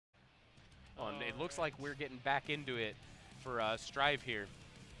Oh, and it looks like we're getting back into it for Strive here.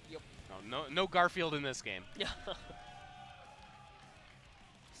 Yep. Oh, no Garfield in this game. Yeah.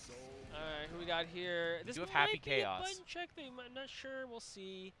 Alright, who we got here? This do have might Happy be Chaos. a button check. I'm not sure. We'll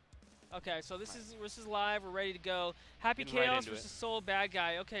see. Okay, so this is live. We're ready to go. Happy Getting right Chaos into versus Soul Bad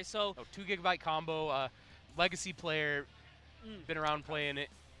Guy. Okay, so Oh, 2 GB combo, legacy player, been around playing it,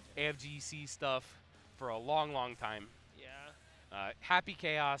 AFGC stuff for a long, long time. yeah. Happy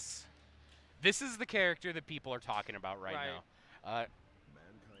Chaos. This is the character that people are talking about right now.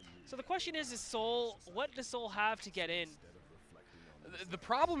 So the question is Soul, what does Soul have to get in? The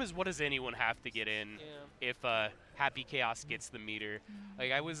problem is, what does anyone have to get in if Happy Chaos gets the meter?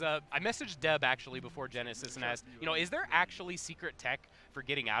 Like I messaged Deb actually before Genesis and asked, is there actually secret tech for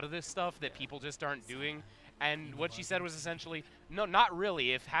getting out of this stuff that people just aren't doing? And what she said was essentially, no, not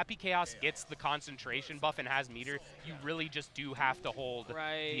really. If Happy Chaos gets the concentration buff and has meter, you really just do have to hold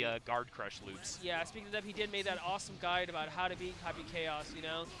the guard crush loops. Yeah, speaking of that, he did make that awesome guide about how to beat Happy Chaos,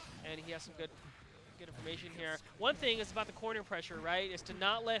 and he has some good information here. One thing is about the corner pressure, right, is to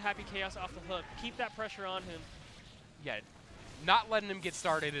not let Happy Chaos off the hook. Keep that pressure on him. Yeah, not letting him get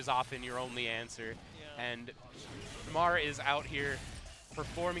started is often your only answer. Yeah. And Chemar is out here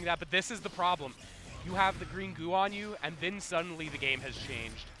performing that, but this is the problem. You have the green goo on you, and then suddenly the game has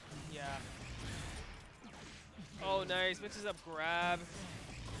changed. Yeah. Oh, nice. Mixes up grab.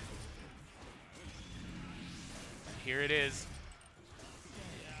 Here it is.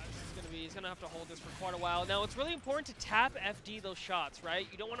 He's going to have to hold this for quite a while. Now, it's really important to tap FD those shots, right?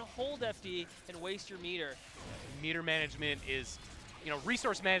 You don't want to hold FD and waste your meter. Meter management is,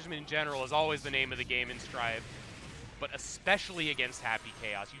 resource management in general is always the name of the game in Strive, but especially against Happy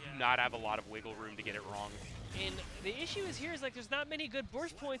Chaos. You do not have a lot of wiggle room to get it wrong. And the issue here is, like, there's not many good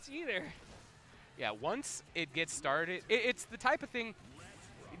burst points either. Yeah, once it gets started, it's the type of thing,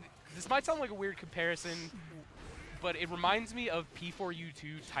 this might sound like a weird comparison, but it reminds me of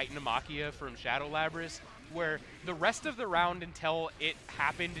P4U2 Titanomakia from Shadow Labyrinth, where the rest of the round until it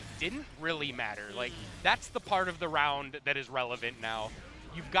happened didn't really matter. Like, that's the part of the round that is relevant now.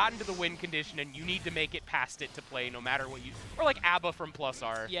 You've gotten to the win condition, and you need to make it past it to play no matter what you... Or like ABBA from Plus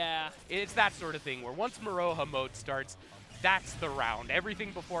R. Yeah. It's that sort of thing, where once Maroha mode starts, that's the round.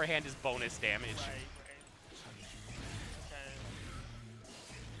 Everything beforehand is bonus damage. Right.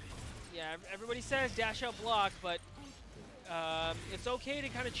 Yeah, everybody says dash out block, but it's okay to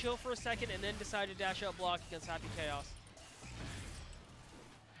kind of chill for a second and then decide to dash out block against Happy Chaos.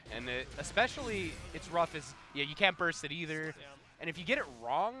 And especially, it's rough is, you can't burst it either. Yeah. And if you get it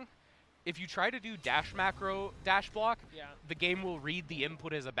wrong, if you try to do dash macro, dash block, the game will read the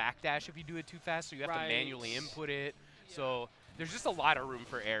input as a backdash if you do it too fast, so you have to manually input it. Yeah. So there's just a lot of room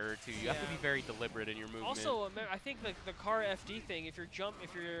for error, too. You have to be very deliberate in your movement. Also, I think the car FD thing, if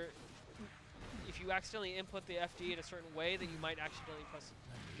you accidentally input the FD in a certain way, then you might accidentally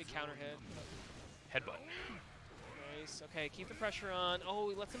get counter hit. Headbutt. Nice. Okay, keep the pressure on. Oh,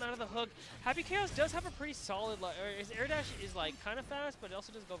 he lets him out of the hook. Happy Chaos does have a pretty solid, his air dash is like kind of fast, but it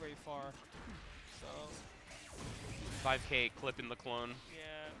also doesn't go very far. So 5K clipping the clone.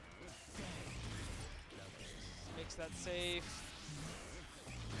 Yeah. Makes that safe.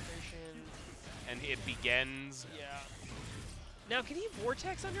 And it begins. Yeah. Now, can he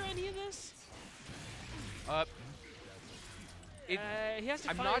vortex under any of this? He has to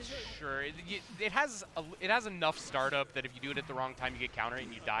I'm not sure. It has enough startup that if you do it at the wrong time, you get counter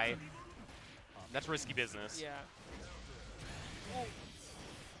and you die. That's risky business. Yeah.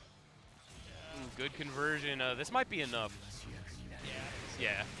 Good conversion. This might be enough.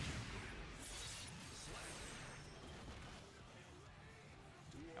 Yeah.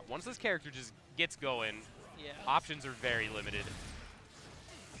 Once this character just gets going, options are very limited.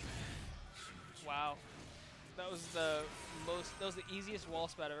 Wow. That was the easiest wall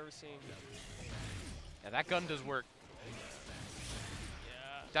spat I've ever seen. Yeah, that gun does work.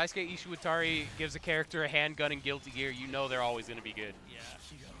 Yeah. Daisuke Ishiwatari gives a character a handgun and Guilty Gear, you know they're always going to be good. Yeah.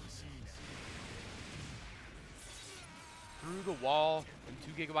 Through the wall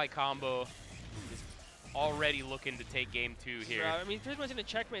and 2 GB combo is already looking to take game 2 here. I mean, pretty much in a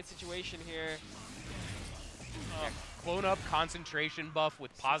checkmate situation here. Yeah, clone up concentration buff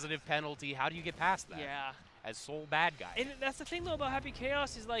with positive penalty. How do you get past that? Yeah. As Soul Bad Guy. And that's the thing, though, about Happy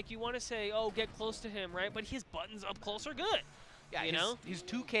Chaos is, like, you want to say, oh, get close to him, right? But his buttons up close are good. Yeah, his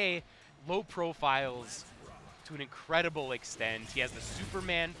 2K low profiles to an incredible extent. He has the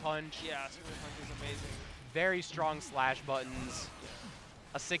Superman punch. Yeah, Superman punch is amazing. Very strong slash buttons.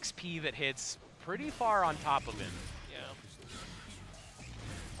 A 6P that hits pretty far on top of him. Yeah.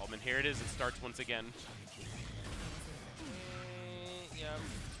 Oh, and here it is. It starts once again. Yeah.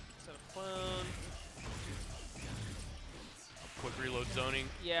 Set of clone. reload zoning.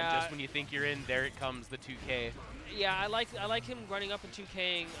 Yeah. And just when you think you're in, there it comes the 2K. Yeah, I like him running up and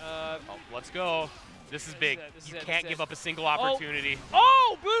 2King. Oh, let's go. This is big. You can't give up a single opportunity.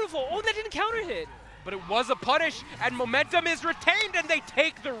 Oh, beautiful. Oh, that didn't counter hit. But it was a punish, and momentum is retained, and they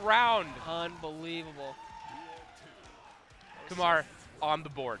take the round. Unbelievable. Chemar on the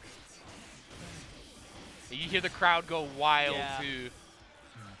board. You hear the crowd go wild, too.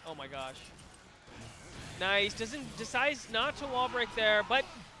 Oh, my gosh. Nice. Decides not to wall break there, but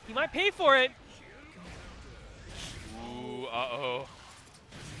he might pay for it. Ooh, uh-oh.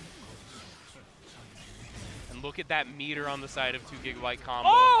 And look at that meter on the side of 2 GB combo.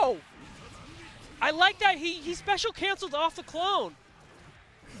 Oh! I like that. He special canceled off the clone.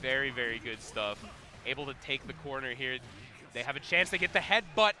 Very, very good stuff. Able to take the corner here. They have a chance to get the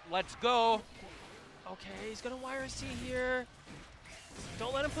headbutt. Let's go. Okay, he's going to YRC here.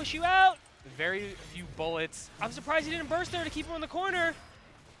 Don't let him push you out. Very few bullets. I'm surprised he didn't burst there to keep him in the corner.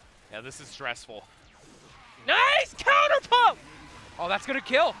 Yeah, this is stressful. Nice counter pump. Oh, that's going to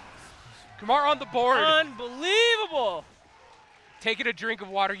kill. Chemar on the board. Unbelievable. Taking a drink of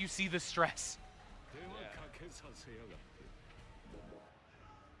water, you see the stress.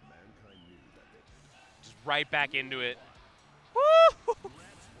 Just right back into it. Woo!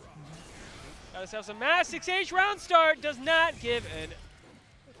 Got ourselves a mass 6H round start. Does not give an.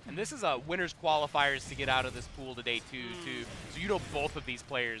 And this is a winners qualifiers to get out of this pool today too. So you know both of these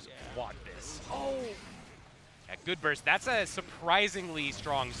players want this. Oh. Yeah, good burst. That's a surprisingly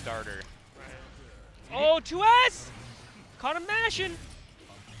strong starter. Oh, 2S! Caught him mashing.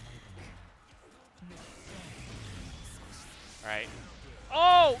 All right.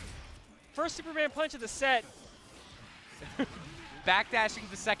 Oh! First Superman punch of the set. Backdashing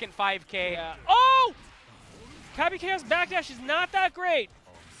the second 5K. Yeah. Oh! Happy Chaos backdash is not that great.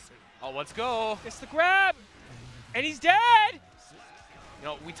 Oh, let's go. It's the grab. And he's dead. You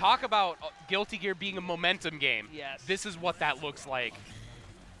know, we talk about Guilty Gear being a momentum game. Yes. This is what that looks like.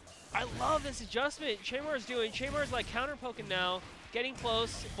 I love this adjustment Chemar is doing. Chemar's like counter poking now, getting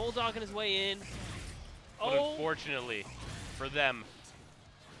close, bulldogging his way in. But unfortunately for them,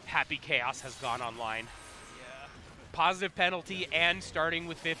 Happy Chaos has gone online. Yeah. Positive penalty and starting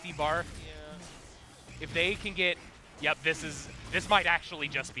with 50 bar. Yeah. If they can get, yep, this might actually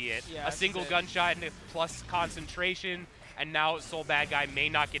just be it. Yeah, a single gunshot and plus concentration, and now Soul Bad Guy may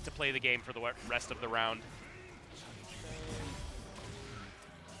not get to play the game for the rest of the round.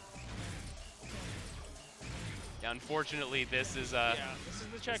 Yeah, unfortunately, this is this is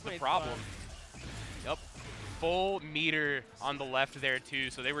the checkmate problem. Yep, full meter on the left there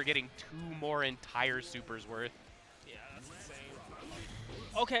too, so they were getting 2 more entire supers worth. Yeah, that's insane.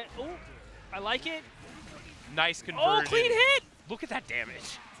 Okay, oh, I like it. Nice conversion. Oh, clean hit! Look at that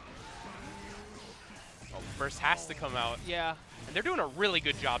damage. Oh, burst has to come out. Yeah. And they're doing a really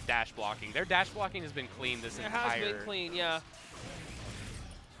good job dash blocking. Their dash blocking has been clean this entire. It has been clean, yeah.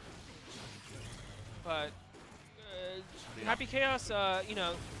 But Happy Chaos, you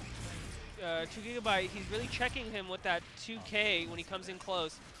know, 2 GB, he's really checking him with that 2K when he comes in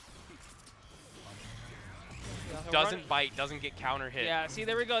close. Yeah, doesn't bite, doesn't get counter hit. Yeah, see,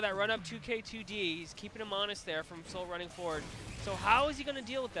 there we go, that run up 2K, 2D. He's keeping him honest there from Soul running forward. So how is he going to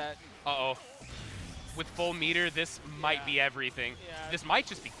deal with that? Uh-oh. With full meter, this might be everything. Yeah. This might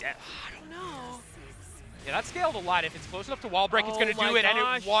just be death. I don't know. Yeah, that scaled a lot. If it's close enough to wall break, it's going to do it, and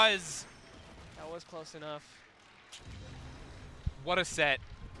it was. That was close enough. What a set.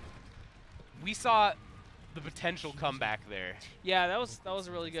 We saw the potential comeback there. Yeah, that was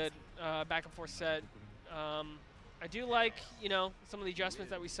a really good back and forth set. I do like, you know, some of the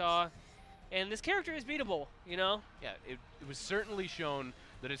adjustments that we saw. And this character is beatable, you know? Yeah, it was certainly shown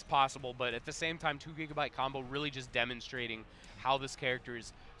that it's possible, but at the same time, 2 GB combo really just demonstrating how this character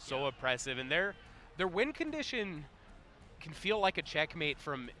is so oppressive. And their win condition can feel like a checkmate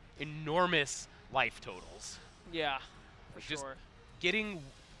from enormous life totals. Yeah, for just sure.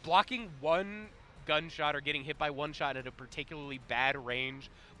 Blocking one gunshot or getting hit by one shot at a particularly bad range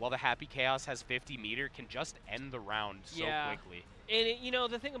while the Happy Chaos has 50 meter can just end the round so quickly. And you know,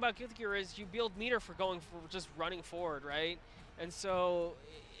 the thing about Guilty Gear is you build meter for just running forward, right? And so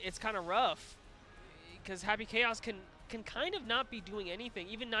it's kind of rough because Happy Chaos can kind of not be doing anything,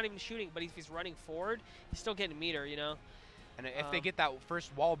 even not even shooting, but if he's running forward, he's still getting meter, you know? And if they get that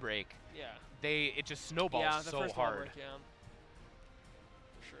first wall break, it just snowballs so hard. Wall break, yeah.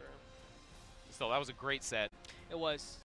 For sure. So that was a great set. It was.